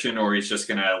submission, or he's just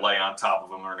going to lay on top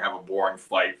of him and have a boring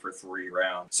fight for 3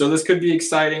 rounds. So this could be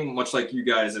exciting, much like you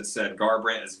guys had said.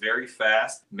 Garbrandt is very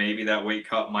fast. Maybe that weight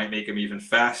cut might make him even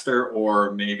faster,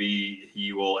 or maybe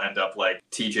he will end up like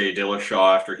TJ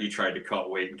Dillashaw after he tried to cut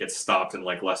weight and get stopped in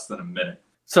like less than a minute.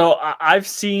 So I've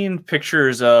seen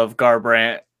pictures of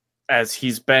Garbrandt as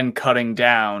he's been cutting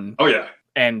down. Oh, yeah.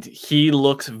 And his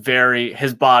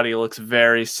body looks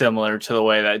very similar to the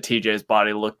way that TJ's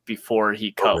body looked before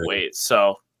he cut weight.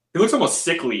 So he looks almost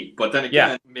sickly, but then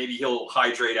again, maybe he'll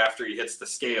hydrate after he hits the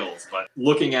scales. But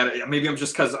looking at it, maybe I'm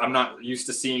just because I'm not used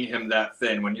to seeing him that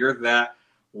thin. When you're that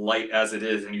light as it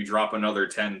is and you drop another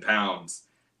 10 pounds,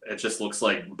 it just looks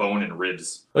like bone and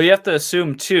ribs. Well, you have to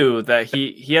assume too that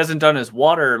he hasn't done his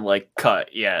water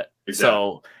cut yet. Exactly.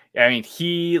 So I mean,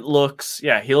 he looks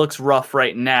rough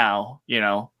right now.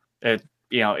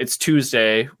 It's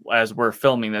Tuesday as we're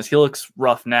filming this. He looks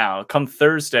rough now. Come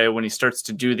Thursday when he starts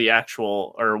to do the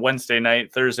actual, or Wednesday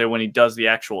night, Thursday when he does the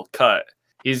actual cut,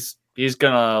 he's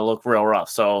gonna look real rough.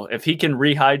 So if he can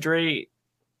rehydrate,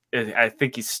 I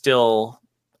think he's still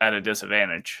at a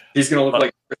disadvantage. He's going to look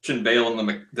like Christian Bale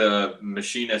in the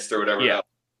Machinist or whatever. Yeah.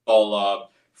 All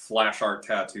flash art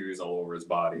tattoos all over his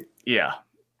body. Yeah.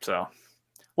 So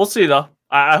we'll see, though.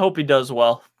 I hope he does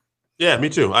well. Yeah, me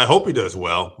too. I hope he does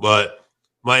well. But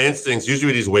my instincts, usually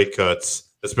with these weight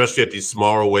cuts, especially at these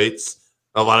smaller weights,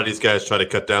 a lot of these guys try to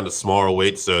cut down to smaller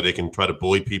weights so they can try to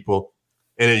bully people.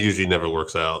 And it usually never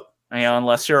works out.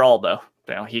 Unless you're Aldo.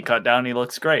 He cut down. He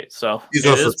looks great. So it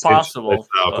is possible.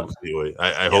 Completely.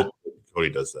 I hope Cody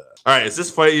does that. All right. Is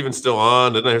this fight even still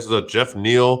on? Didn't I hear Jeff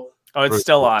Neal? Oh, it's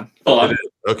still on.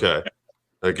 Okay.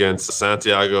 Against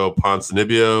Santiago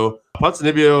Ponzinibbio.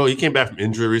 Ponzinibbio, he came back from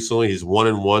injury recently. He's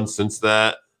 1-1 since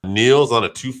that. Neal's on a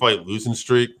 2-fight losing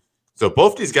streak. So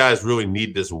both these guys really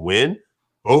need this win.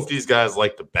 Both these guys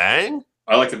like to bang.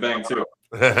 I like to bang too.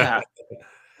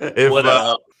 If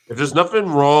there's nothing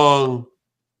wrong,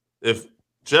 if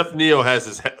Jeff Neal has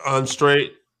his head on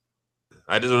straight,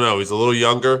 I don't know. He's a little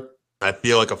younger. I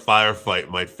feel like a firefight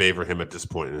might favor him at this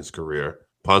point in his career.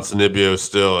 Ponzinibbio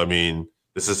still, I mean,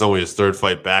 this is only his 3rd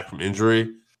fight back from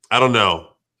injury. I don't know.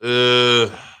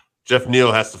 Jeff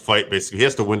Neal has to fight, basically. He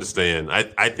has to win to stay in.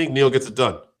 I think Neal gets it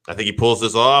done. I think he pulls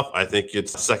this off. I think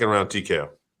it's a 2nd round TKO.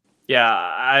 Yeah,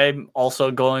 I'm also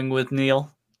going with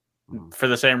Neal for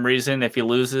the same reason. If he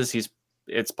loses,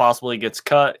 it's possible he gets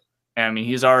cut. I mean,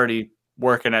 he's already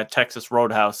working at Texas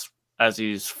Roadhouse as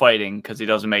he's fighting because he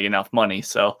doesn't make enough money.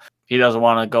 So he doesn't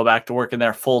want to go back to working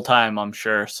there full time, I'm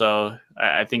sure. So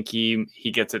I think he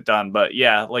gets it done. But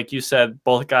yeah, like you said,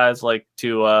 both guys like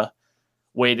to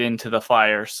wade into the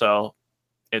fire. So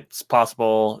it's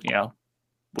possible, we'll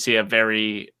see a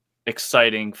very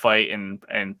exciting fight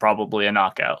and probably a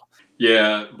knockout.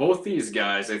 Yeah, both these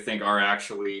guys, I think, are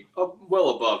actually well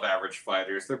above average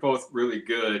fighters. They're both really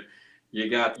good. You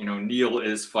got, Neal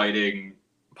is fighting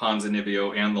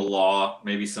Ponzinibbio and the Law,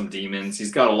 maybe some demons.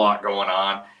 He's got a lot going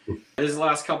on. His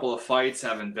last couple of fights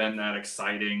haven't been that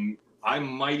exciting. I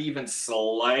might even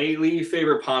slightly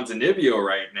favor Ponzinibbio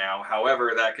right now.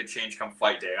 However, that could change come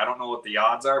fight day. I don't know what the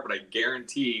odds are, but I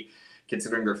guarantee,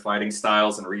 considering their fighting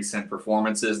styles and recent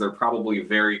performances, they're probably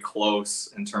very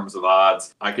close in terms of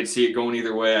odds. I could see it going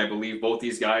either way. I believe both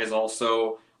these guys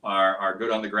also are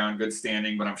good on the ground, good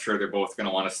standing, but I'm sure they're both going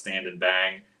to want to stand and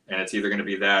bang. And it's either going to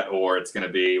be that or it's going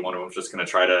to be one of them's just going to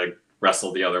try to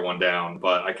wrestle the other one down.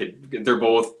 But they're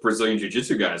both Brazilian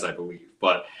Jiu-Jitsu guys, I believe.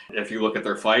 But if you look at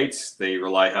their fights, they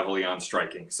rely heavily on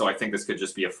striking. So I think this could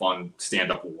just be a fun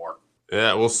stand-up war.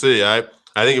 Yeah, we'll see. I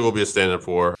think it will be a stand-up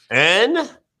war. And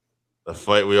the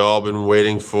fight we all been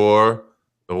waiting for,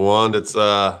 the one that's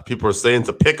people are saying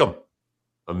to pick 'em.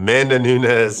 Amanda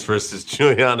Nunes versus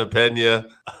Juliana Pena.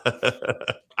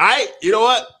 You know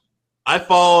what? I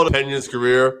followed Pena's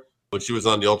career when she was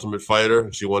on The Ultimate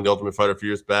Fighter. She won The Ultimate Fighter a few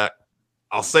years back.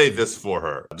 I'll say this for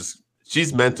her.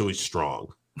 She's mentally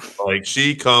strong. Like,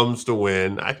 she comes to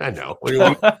win. I know. What do you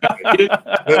want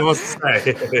to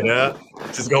say? Yeah.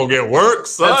 She's going to get work,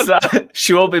 son.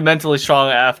 She won't be mentally strong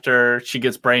after she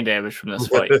gets brain damage from this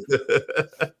fight.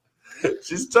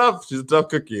 She's tough. She's a tough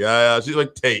cookie. She's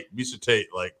like Tate, Misha Tate.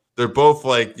 Like, they're both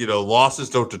like, losses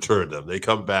don't deter them. They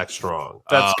come back strong.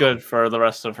 That's good for the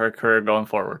rest of her career going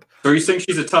forward. So are you saying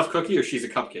she's a tough cookie or she's a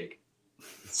cupcake?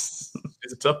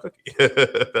 She's a tough cookie.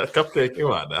 Cupcake,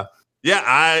 come on now.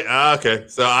 Yeah, okay.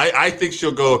 So I think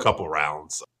she'll go a couple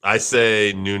rounds. I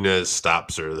say Nunes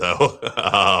stops her,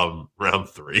 though. Round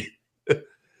 3.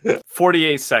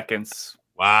 48 seconds.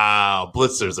 Wow.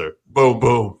 Blitzers are boom,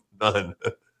 boom, done.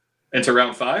 Into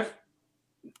round 5?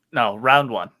 No, round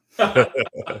 1.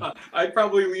 I'd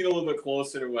probably lean a little bit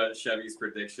closer to what Chevy's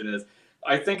prediction is.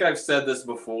 I think I've said this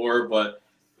before, but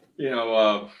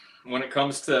when it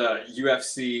comes to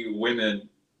UFC women,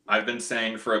 I've been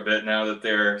saying for a bit now that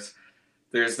there's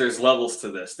levels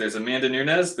to this. There's Amanda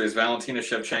Nunes, there's Valentina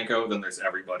Shevchenko, then there's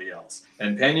everybody else.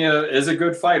 And Pena is a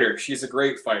good fighter. She's a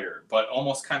great fighter, but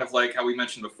almost kind of like how we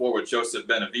mentioned before with Joseph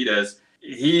Benavidez,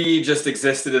 he just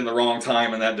existed in the wrong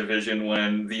time in that division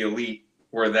when the elite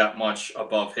were that much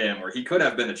above him, or he could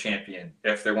have been a champion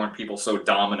if there weren't people so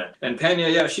dominant. And Pena,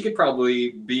 yeah, she could probably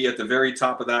be at the very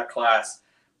top of that class,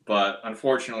 but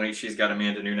unfortunately, she's got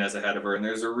Amanda Nunes ahead of her, and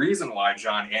there's a reason why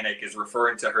John Anik is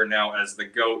referring to her now as the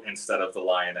GOAT instead of the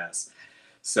Lioness.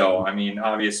 So, I mean,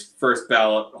 obvious first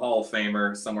ballot Hall of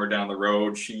Famer somewhere down the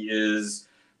road. She is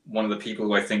one of the people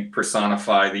who I think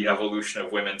personify the evolution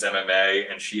of women's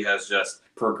MMA, and she has just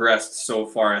progressed so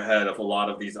far ahead of a lot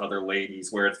of these other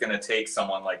ladies, where it's going to take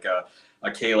someone like a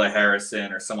Kayla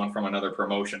Harrison or someone from another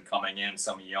promotion coming in,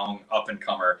 some young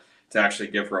up-and-comer, to actually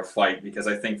give her a fight, because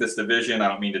I think this division, I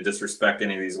don't mean to disrespect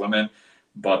any of these women,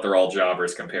 but they're all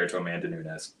jobbers compared to Amanda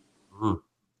Nunes.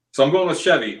 So I'm going with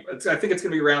Chevy. I think it's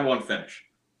going to be round 1 finish.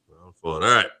 All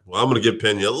right. Well, I'm going to give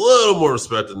Pena a little more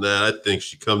respect than that. I think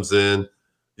she comes in,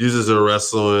 uses her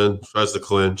wrestling, tries to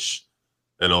clinch,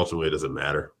 and ultimately it doesn't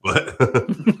matter. But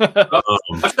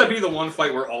That should be the one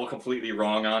fight we're all completely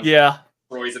wrong on. Yeah.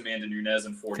 Roy's Amanda Nunes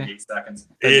in 48 seconds.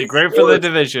 It'd be great for the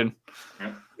division.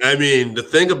 Yeah. I mean, the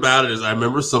thing about it is, I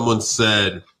remember someone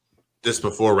said this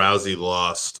before Rousey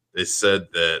lost. They said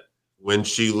that when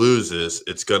she loses,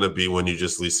 it's going to be when you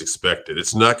just least expect it.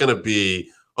 It's not going to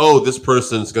be, oh, this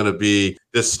person's going to be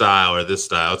this style or this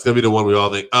style. It's going to be the one we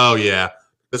all think, oh, yeah,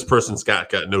 this person's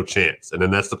got no chance. And then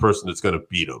that's the person that's going to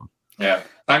beat them. Yeah.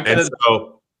 And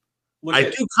so I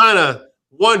do kind of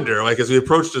wonder, like, as we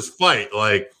approach this fight,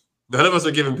 like, none of us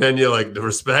are giving Pena like the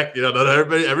respect, not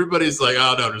everybody's like,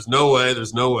 oh no, there's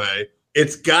no way.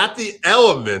 It's got the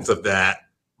elements of that,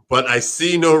 but I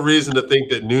see no reason to think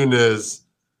that Nunes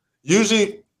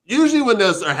usually when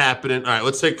those are happening. All right,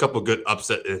 let's take a couple good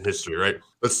upset in history, right?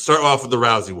 Let's start off with the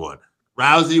Rousey one.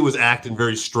 Rousey was acting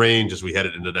very strange as we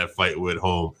headed into that fight at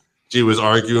home. She was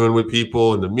arguing with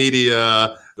people in the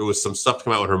media. There was some stuff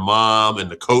come out with her mom and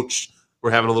the coach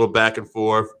were having a little back and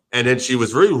forth. And then she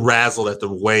was very razzled at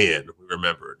the weigh-in, we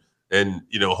remembered. And,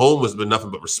 Holm was been nothing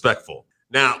but respectful.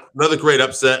 Now, another great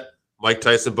upset, Mike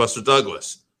Tyson, Buster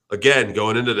Douglas. Again,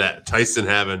 going into that, Tyson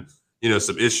having,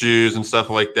 some issues and stuff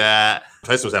like that.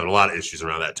 Tyson was having a lot of issues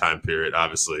around that time period,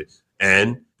 obviously.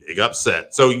 And big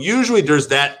upset. So usually there's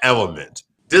that element.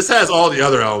 This has all the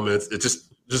other elements. It's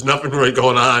just nothing really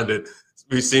going on that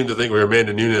we seem to think where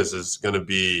Amanda Nunes is going to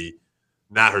be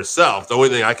not herself. The only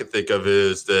thing I can think of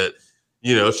is that,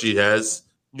 she has,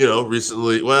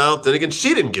 recently, well, then again,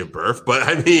 she didn't give birth, but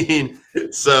I mean,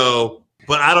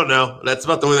 but I don't know. That's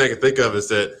about the only thing I can think of is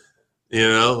that,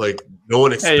 like no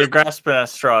one expects. Hey, you're grasping at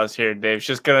straws here, Dave.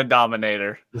 She's going to dominate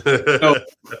her.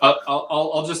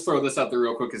 I'll just throw this out there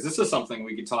real quick, because this is something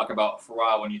we could talk about for a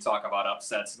while when you talk about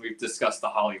upsets. We've discussed the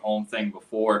Holly Holm thing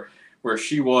before, where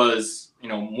she was,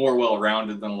 more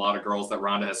well-rounded than a lot of girls that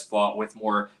Ronda has fought, with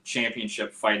more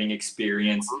championship fighting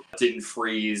experience, didn't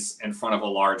freeze in front of a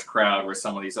large crowd where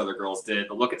some of these other girls did.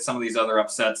 But look at some of these other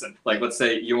upsets, and like, let's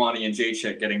say Ioane and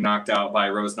Jacek getting knocked out by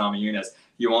Rose Namajunas.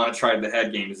 Ioane tried the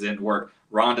head games, it didn't work.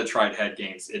 Ronda tried head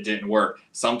games, it didn't work.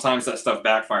 Sometimes that stuff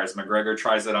backfires. McGregor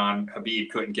tries it on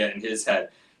Khabib, couldn't get in his head.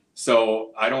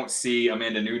 So I don't see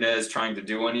Amanda Nunes trying to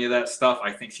do any of that stuff.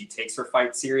 I think she takes her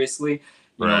fight seriously.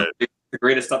 Right. The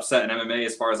greatest upset in MMA,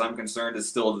 as far as I'm concerned, is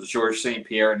still Georges St.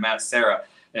 Pierre and Matt Serra.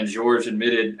 And George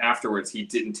admitted afterwards he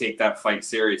didn't take that fight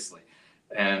seriously.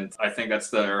 And I think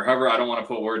that's or however, I don't want to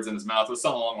put words in his mouth, it was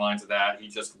something along the lines of that. He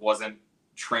just wasn't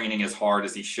training as hard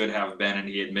as he should have been, and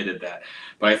he admitted that.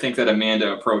 But I think that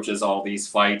Amanda approaches all these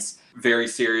fights very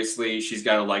seriously. She's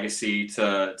got a legacy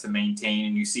to maintain,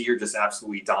 and you see her just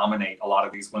absolutely dominate a lot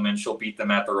of these women. She'll beat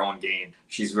them at their own game.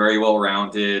 She's very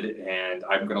well-rounded, and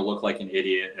I'm going to look like an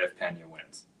idiot if Pena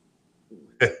wins.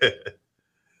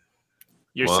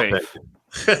 You're safe.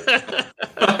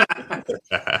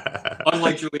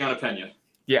 Unlike Juliana Pena.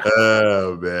 Yeah.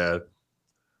 Oh, man.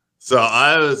 So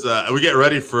I was, we get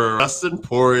ready for Dustin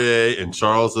Poirier and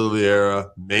Charles Oliveira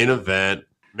main event.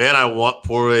 Man, I want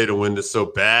Poirier to win this so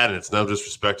bad, and it's no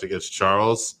disrespect against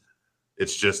Charles.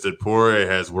 It's just that Poirier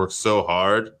has worked so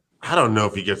hard. I don't know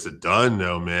if he gets it done,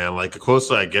 though, man. Like, the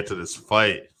closer I get to this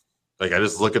fight, like, I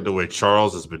just look at the way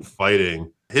Charles has been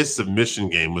fighting. His submission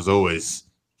game was always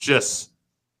just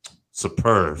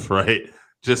superb, right?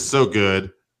 Just so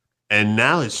good. And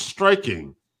now his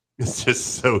striking is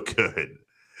just so good.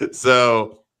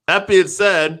 So that being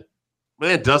said,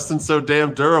 man, Dustin's so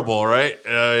damn durable, right?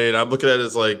 I'm looking at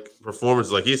his like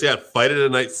performance. Like he's got fight of the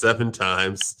night 7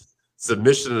 times,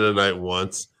 submission of the night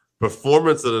once,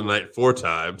 performance of the night 4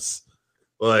 times.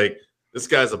 Like this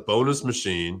guy's a bonus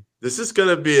machine. This is going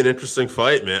to be an interesting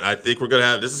fight, man. I think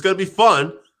this is going to be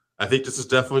fun. I think this is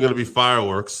definitely going to be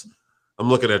fireworks. I'm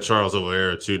looking at Charles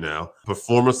Oliveira too now.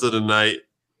 Performance of the night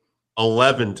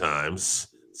 11 times,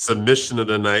 submission of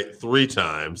the night 3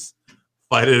 times,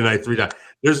 fight of the night 3 times.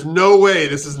 There's no way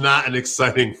this is not an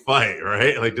exciting fight,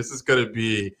 right? Like this is going to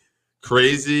be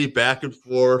crazy, back and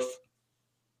forth.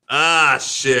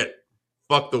 Shit.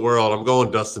 Fuck the world. I'm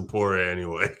going Dustin Poirier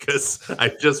anyway because I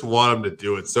just want him to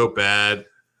do it so bad.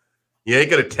 He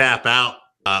ain't going to tap out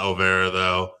Oliveira,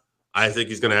 though. I think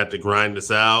he's going to have to grind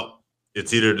this out.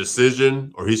 It's either a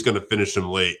decision or he's going to finish him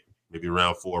late, maybe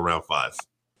round 4, round 5.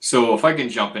 So if I can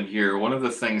jump in here, one of the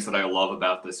things that I love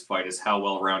about this fight is how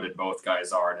well-rounded both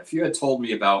guys are. And if you had told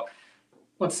me about,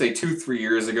 let's say 2-3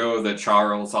 years ago that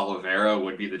Charles Oliveira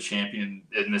would be the champion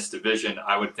in this division,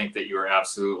 I would think that you were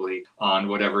absolutely on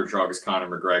whatever drugs Conor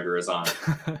McGregor is on.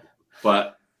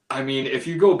 But I mean, if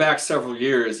you go back several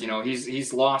years,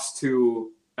 he's lost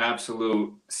to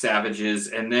absolute savages,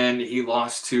 and then he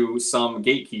lost to some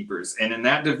gatekeepers. And in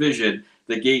that division,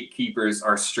 the gatekeepers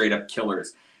are straight up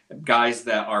killers. Guys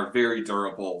that are very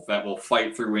durable, that will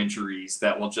fight through injuries,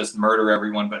 that will just murder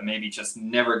everyone, but maybe just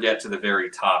never get to the very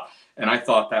top. And I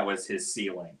thought that was his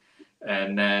ceiling.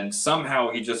 And then somehow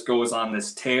he just goes on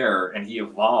this tear and he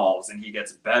evolves and he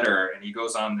gets better and he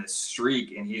goes on this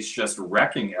streak and he's just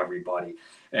wrecking everybody.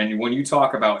 And when you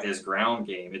talk about his ground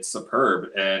game, it's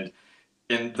superb. And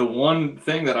the one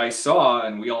thing that I saw,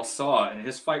 and we all saw, in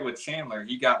his fight with Chandler,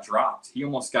 he got dropped. He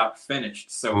almost got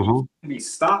finished. So he can be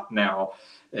stopped now.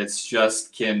 It's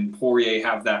just, can Poirier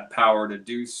have that power to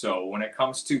do so? When it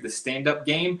comes to the stand-up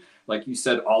game, like you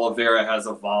said, Oliveira has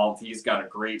evolved. He's got a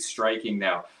great striking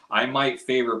now. I might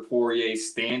favor Poirier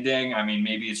standing. I mean,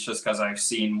 maybe it's just because I've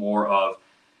seen more of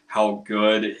how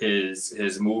good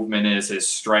his movement is, his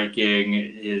striking,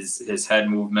 his head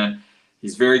movement.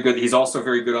 He's very good. He's also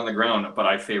very good on the ground, but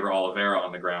I favor Oliveira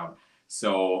on the ground.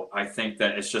 So I think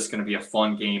that it's just going to be a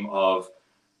fun game of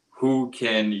who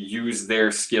can use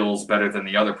their skills better than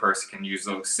the other person can use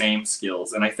those same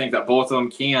skills. And I think that both of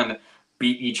them can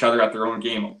beat each other at their own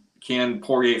game. Can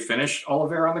Poirier finish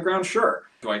Oliveira on the ground? Sure.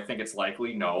 Do I think it's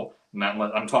likely? No.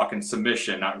 I'm talking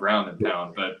submission, not ground and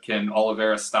pound. But can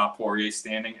Oliveira stop Poirier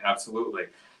standing? Absolutely.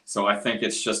 So I think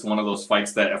it's just one of those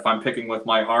fights that if I'm picking with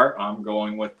my heart, I'm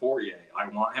going with Poirier. I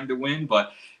want him to win,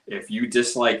 but if you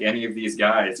dislike any of these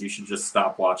guys, you should just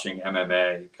stop watching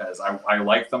MMA because I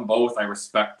like them both. I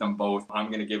respect them both. I'm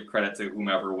going to give credit to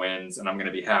whomever wins, and I'm going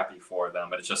to be happy for them.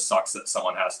 But it just sucks that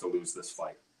someone has to lose this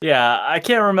fight. Yeah, I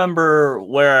can't remember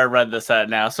where I read this at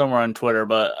now, somewhere on Twitter,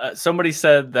 but somebody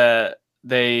said that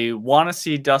they want to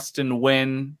see Dustin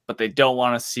win, but they don't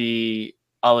want to see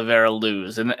Oliveira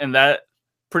lose. And that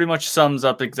pretty much sums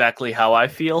up exactly how I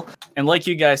feel. And like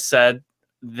you guys said,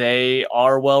 they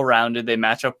are well-rounded. They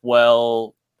match up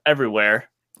well everywhere,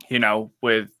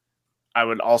 I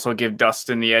would also give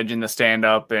Dustin the edge in the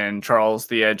stand-up and Charles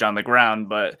the edge on the ground.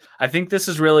 But I think this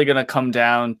is really going to come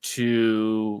down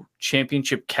to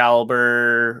championship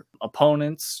caliber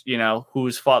opponents,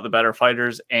 who's fought the better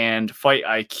fighters, and fight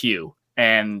IQ.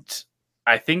 And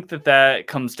I think that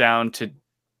comes down to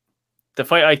the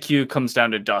fight IQ comes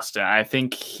down to Dustin. I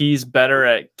think he's better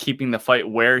at keeping the fight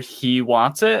where he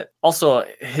wants it. Also,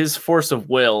 his force of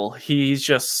will, you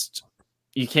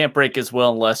can't break his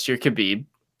will unless you're Khabib.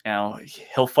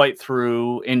 He'll fight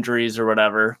through injuries or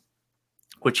whatever,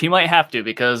 which he might have to,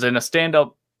 because in a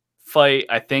stand-up fight,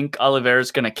 I think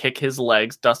Oliveira's going to kick his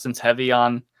legs. Dustin's heavy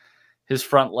on his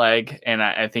front leg, and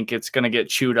I think it's going to get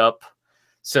chewed up,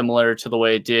 similar to the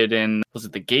way it did in, was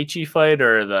it the Gaethje fight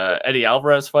or the Eddie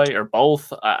Alvarez fight, or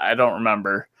both? I don't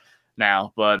remember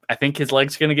now, but I think his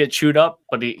leg's going to get chewed up,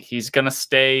 but he's going to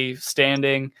stay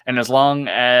standing. And as long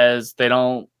as they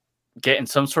don't get in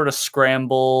some sort of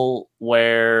scramble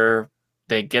where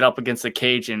they get up against the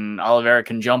cage and Oliveira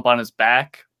can jump on his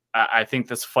back, I think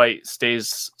this fight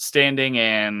stays standing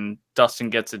and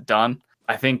Dustin gets it done.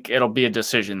 I think it'll be a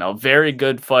decision, though. Very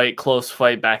good fight, close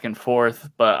fight, back and forth,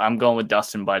 but I'm going with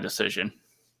Dustin by decision.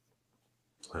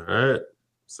 All right.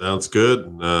 Sounds good.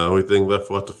 Only thing left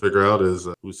we'll have to figure out is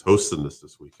who's hosting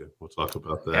this weekend. We'll talk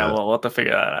about that. Yeah, we'll have to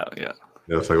figure that out, yeah.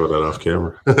 Yeah, we'll talk about that off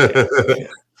camera.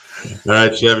 All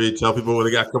right, Chevy, tell people what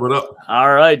they got coming up.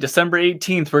 All right, December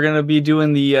 18th, we're going to be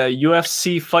doing the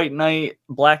UFC Fight Night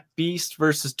Black Beast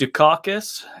versus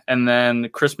Dukakis. And then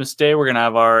Christmas Day, we're going to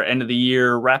have our end of the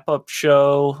year wrap-up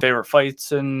show, favorite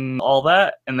fights and all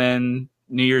that. And then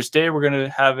New Year's Day, we're going to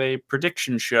have a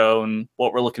prediction show and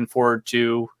what we're looking forward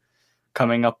to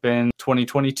coming up in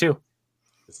 2022.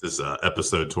 This is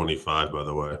episode 25, by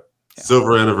the way. Yeah.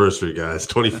 Silver anniversary, guys.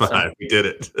 25. We did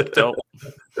it. Dope.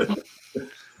 All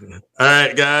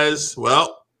right, guys.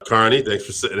 Well, Carney, thanks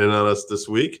for sitting in on us this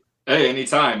week. Hey,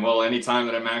 anytime. Well, anytime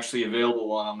that I'm actually available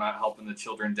while I'm not helping the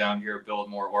children down here build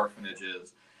more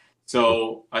orphanages.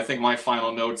 So I think my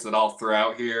final notes that I'll throw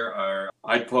out here are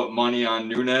I'd put money on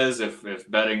Nunes if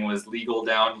betting was legal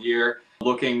down here.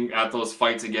 Looking at those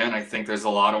fights again, I think there's a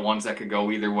lot of ones that could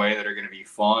go either way that are going to be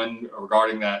fun.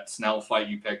 Regarding that Snell fight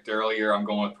you picked earlier, I'm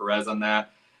going with Perez on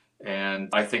that. And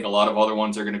I think a lot of other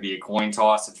ones are going to be a coin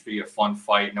toss. It should be a fun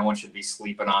fight. No one should be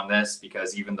sleeping on this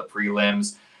because even the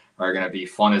prelims are going to be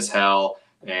fun as hell.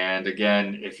 And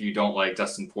again, if you don't like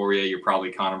Dustin Poirier, you're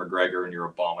probably Conor McGregor and you're a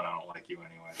bum and I don't like you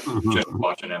anyway. Just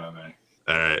watching MMA.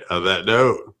 All right. On that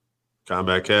note,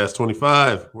 Combat Cast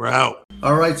 25. We're out.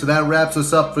 All right, so that wraps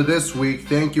us up for this week.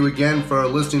 Thank you again for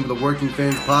listening to the Working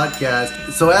Fans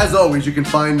Podcast. So as always, you can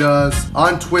find us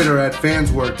on Twitter at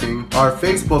FansWorking. Our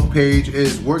Facebook page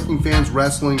is Working Fans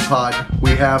Wrestling Pod. We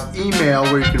have email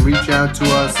where you can reach out to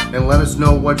us and let us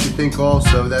know what you think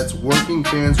also. That's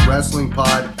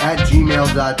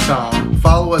workingfanswrestlingpod@gmail.com.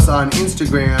 Follow us on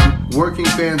Instagram,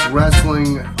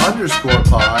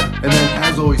 workingfanswrestling_pod. And then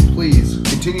as always, please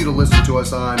continue to listen to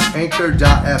us on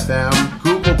Anchor.fm,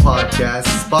 Google Podcasts,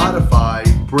 Spotify,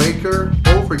 Breaker,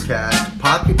 Overcast,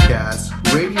 Pocket Cast,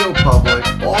 Radio Public,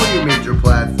 all your major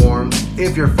platforms.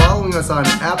 If you're following us on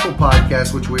Apple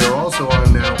Podcasts, which we are also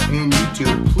on now, and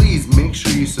YouTube, please make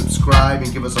sure you subscribe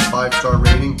and give us a 5-star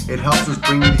rating. It helps us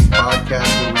bring you these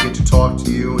podcasts where we get to talk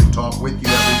to you and talk with you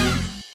every week.